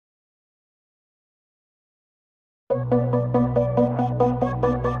The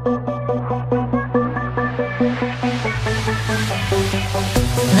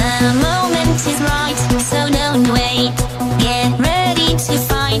moment is right, so don't wait. Get ready to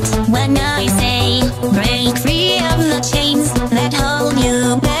fight when I say break free of the chains that hold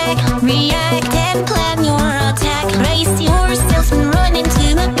you back. React and plan your attack. Brace yourself and run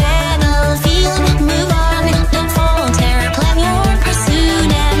into the battlefield. Move on, don't falter. Plan your pursuit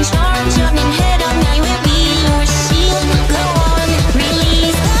and charge on and head on. I will be your shield. Go on,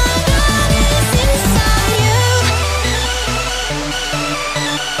 release the goddess inside you.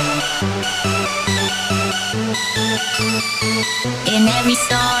 In every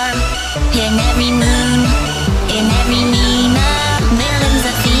storm, in every move,